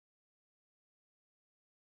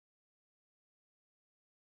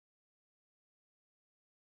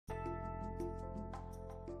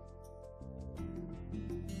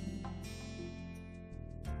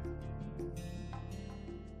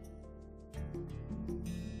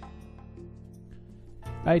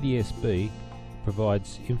ADS-B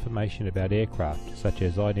provides information about aircraft such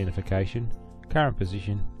as identification, current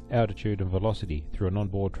position, altitude and velocity through an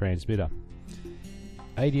onboard transmitter.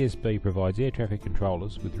 ADS-B provides air traffic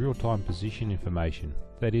controllers with real-time position information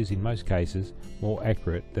that is, in most cases, more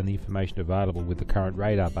accurate than the information available with the current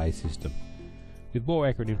radar-based system. With more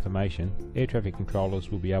accurate information, air traffic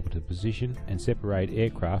controllers will be able to position and separate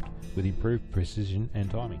aircraft with improved precision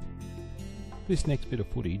and timing. This next bit of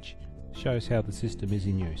footage shows how the system is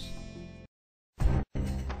in use.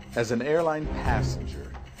 As an airline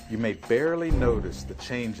passenger, you may barely notice the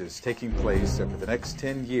changes taking place over the next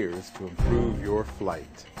 10 years to improve your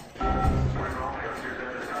flight.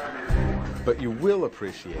 But you will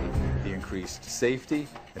appreciate the increased safety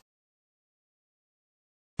and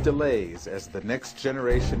delays as the next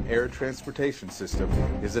generation air transportation system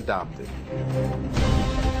is adopted.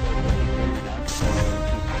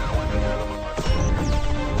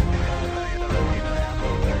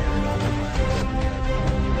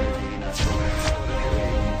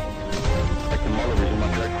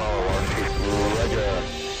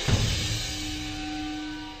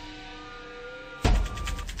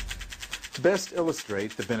 To best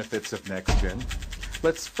illustrate the benefits of NextGen,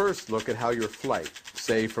 let's first look at how your flight,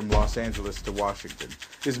 say from Los Angeles to Washington,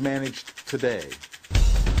 is managed today.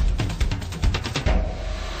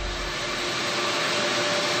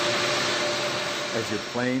 As your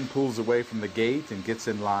plane pulls away from the gate and gets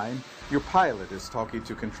in line, your pilot is talking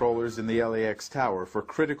to controllers in the LAX tower for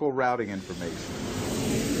critical routing information.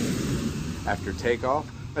 After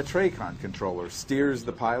takeoff, a TRACON controller steers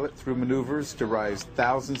the pilot through maneuvers to rise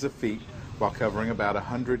thousands of feet while covering about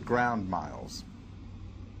 100 ground miles.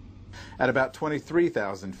 At about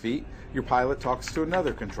 23,000 feet, your pilot talks to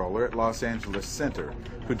another controller at Los Angeles Center,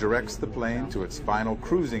 who directs the plane to its final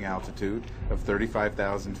cruising altitude of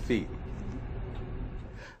 35,000 feet.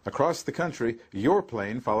 Across the country, your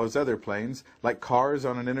plane follows other planes like cars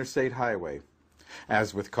on an interstate highway.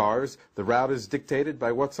 As with cars, the route is dictated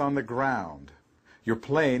by what's on the ground. Your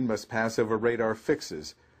plane must pass over radar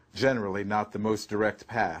fixes, generally not the most direct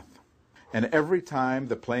path. And every time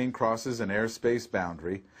the plane crosses an airspace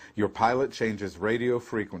boundary, your pilot changes radio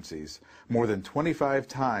frequencies more than 25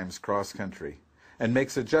 times cross-country and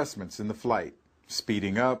makes adjustments in the flight,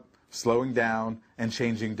 speeding up, slowing down, and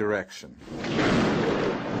changing direction.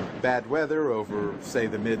 Bad weather over, say,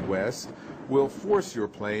 the Midwest will force your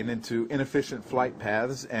plane into inefficient flight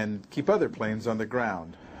paths and keep other planes on the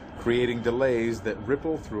ground, creating delays that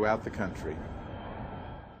ripple throughout the country.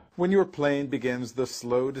 When your plane begins the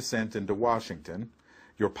slow descent into Washington,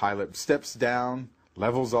 your pilot steps down,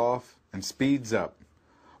 levels off, and speeds up,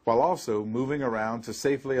 while also moving around to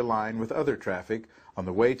safely align with other traffic on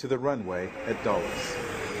the way to the runway at Dulles.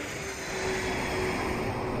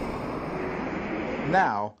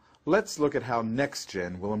 Now, let's look at how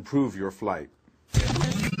NextGen will improve your flight.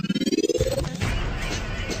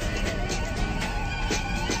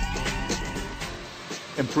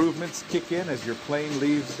 Improvements kick in as your plane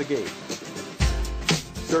leaves the gate.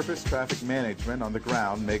 Surface traffic management on the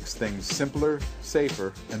ground makes things simpler,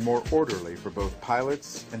 safer, and more orderly for both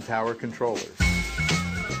pilots and tower controllers.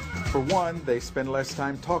 For one, they spend less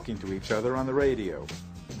time talking to each other on the radio.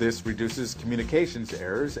 This reduces communications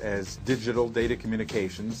errors as digital data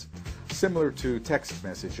communications, similar to text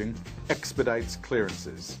messaging, expedites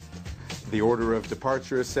clearances. The order of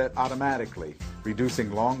departure is set automatically,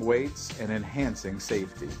 reducing long waits and enhancing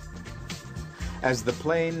safety. As the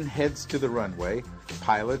plane heads to the runway,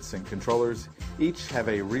 pilots and controllers each have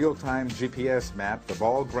a real-time GPS map of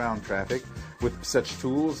all ground traffic with such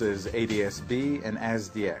tools as ADS-B and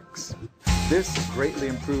ASDX. This greatly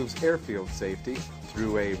improves airfield safety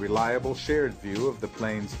through a reliable shared view of the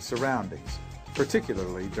plane's surroundings,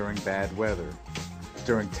 particularly during bad weather.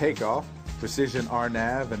 During takeoff, precision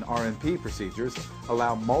RNAV and RNP procedures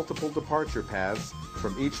allow multiple departure paths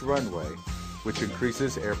from each runway, which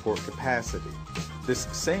increases airport capacity. This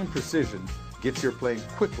same precision gets your plane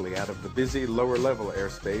quickly out of the busy lower-level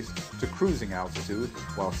airspace to cruising altitude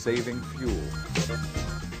while saving fuel.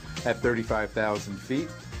 At 35,000 feet,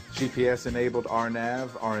 GPS-enabled RNAV,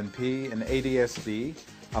 RNP, and ADS-B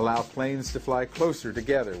allow planes to fly closer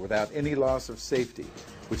together without any loss of safety,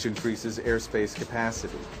 which increases airspace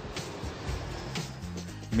capacity.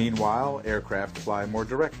 Meanwhile, aircraft fly more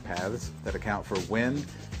direct paths that account for wind,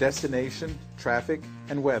 destination, traffic,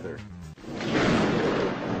 and weather.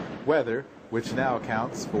 Weather, which now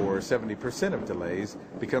accounts for 70% of delays,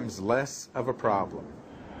 becomes less of a problem.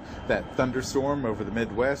 That thunderstorm over the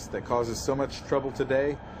Midwest that causes so much trouble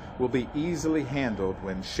today will be easily handled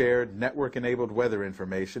when shared network-enabled weather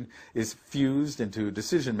information is fused into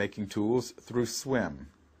decision-making tools through SWIM.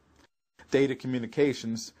 Data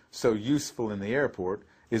communications, so useful in the airport,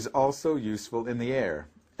 is also useful in the air,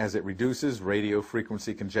 as it reduces radio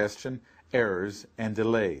frequency congestion, errors, and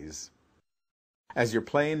delays. As your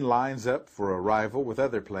plane lines up for arrival with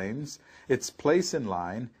other planes, its place in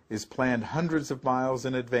line is planned hundreds of miles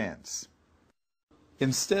in advance.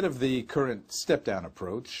 Instead of the current step-down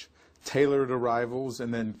approach, tailored arrivals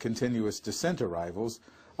and then continuous descent arrivals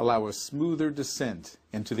allow a smoother descent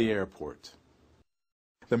into the airport.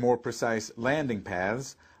 The more precise landing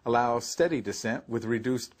paths allow steady descent with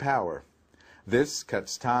reduced power. This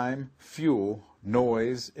cuts time, fuel,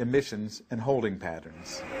 noise, emissions, and holding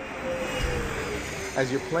patterns. As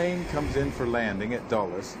your plane comes in for landing at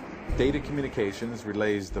Dulles, Data Communications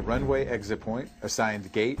relays the runway exit point, assigned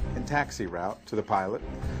gate, and taxi route to the pilot,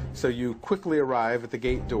 so you quickly arrive at the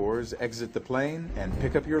gate doors, exit the plane, and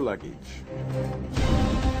pick up your luggage.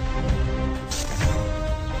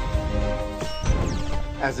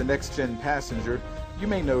 As a next-gen passenger, you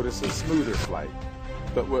may notice a smoother flight,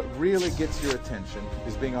 but what really gets your attention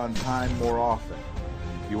is being on time more often.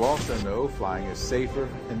 You also know flying is safer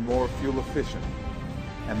and more fuel efficient,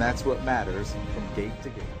 and that's what matters from gate to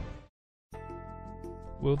gate.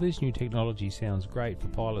 Well, this new technology sounds great for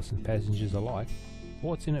pilots and passengers alike.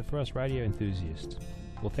 What's in it for us radio enthusiasts?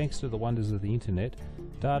 Well, thanks to the wonders of the internet,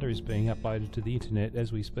 data is being uploaded to the internet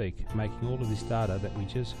as we speak, making all of this data that we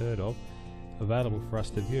just heard of available for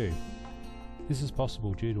us to view. This is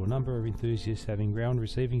possible due to a number of enthusiasts having ground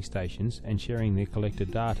receiving stations and sharing their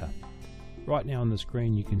collected data. Right now on the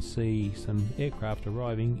screen you can see some aircraft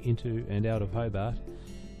arriving into and out of Hobart.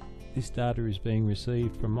 This data is being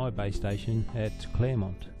received from my base station at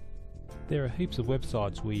Claremont. There are heaps of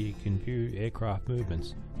websites where you can view aircraft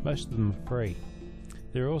movements. Most of them are free.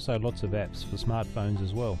 There are also lots of apps for smartphones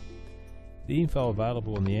as well. The info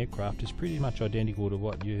available on the aircraft is pretty much identical to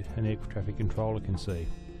what an air traffic controller can see.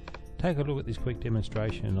 Take a look at this quick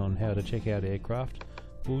demonstration on how to check out aircraft.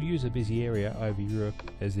 We'll use a busy area over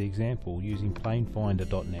Europe as the example using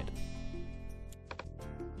planefinder.net.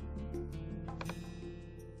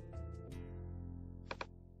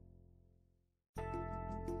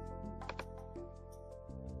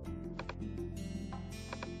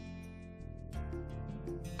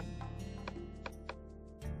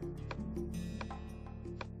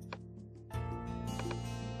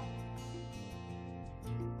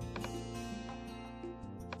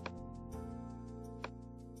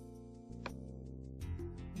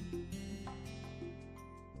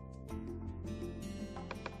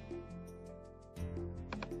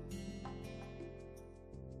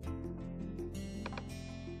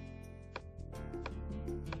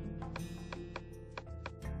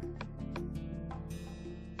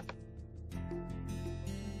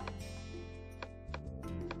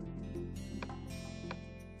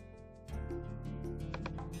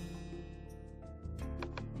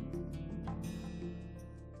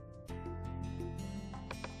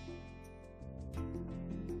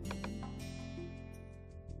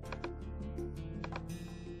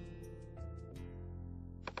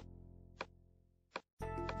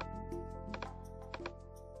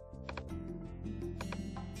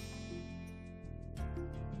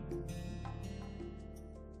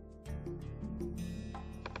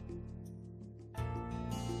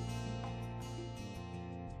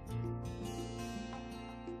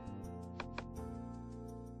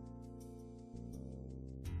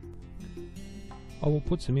 I will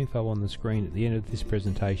put some info on the screen at the end of this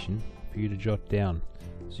presentation for you to jot down,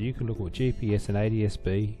 so you can look at what GPS and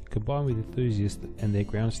ADS-B combined with enthusiasts and their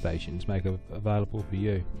ground stations make available for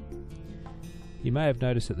you. You may have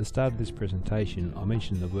noticed at the start of this presentation I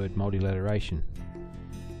mentioned the word multilateration.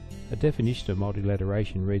 A definition of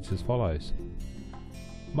multilateration reads as follows.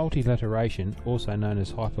 Multilateration, also known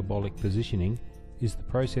as hyperbolic positioning, is the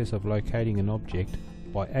process of locating an object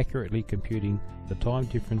by accurately computing the time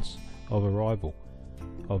difference of arrival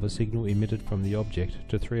of a signal emitted from the object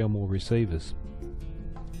to 3 or more receivers.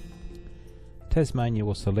 Tasmania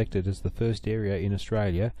was selected as the first area in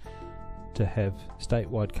Australia to have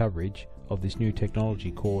statewide coverage of this new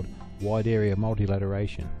technology called Wide Area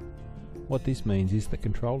Multilateration. What this means is that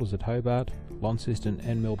controllers at Hobart, Launceston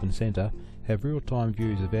and Melbourne Centre have real-time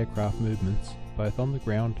views of aircraft movements both on the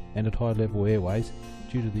ground and at high-level airways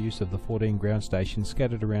due to the use of the 14 ground stations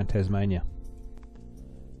scattered around Tasmania.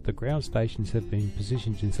 The ground stations have been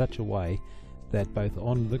positioned in such a way that both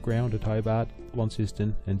on the ground at Hobart,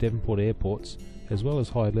 Launceston and Devonport airports, as well as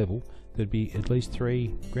high level, there'd be at least 3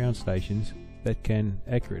 ground stations that can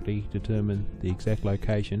accurately determine the exact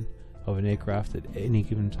location of an aircraft at any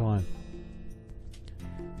given time.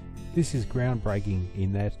 This is groundbreaking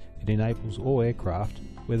in that it enables all aircraft,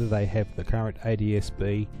 whether they have the current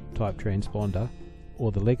ADS-B type transponder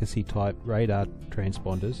or the legacy type radar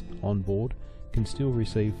transponders on board, can still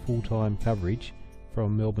receive full-time coverage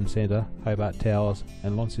from Melbourne Centre, Hobart Towers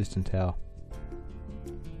and Launceston Tower.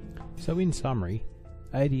 So in summary,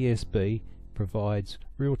 ADS-B provides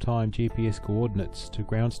real-time GPS coordinates to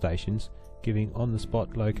ground stations, giving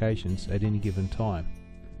on-the-spot locations at any given time.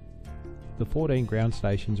 The 14 ground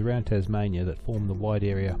stations around Tasmania that form the wide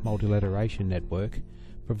area Multilateration network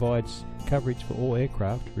provides coverage for all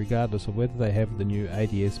aircraft regardless of whether they have the new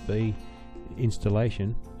ADS-B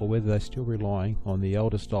installation or whether they're still relying on the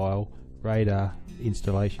older style radar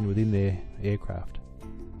installation within their aircraft.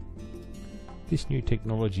 This new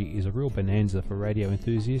technology is a real bonanza for radio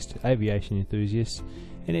enthusiasts, aviation enthusiasts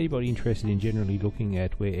and anybody interested in generally looking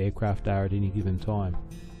at where aircraft are at any given time.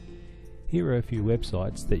 Here are a few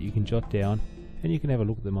websites that you can jot down and you can have a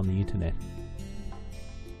look at them on the internet.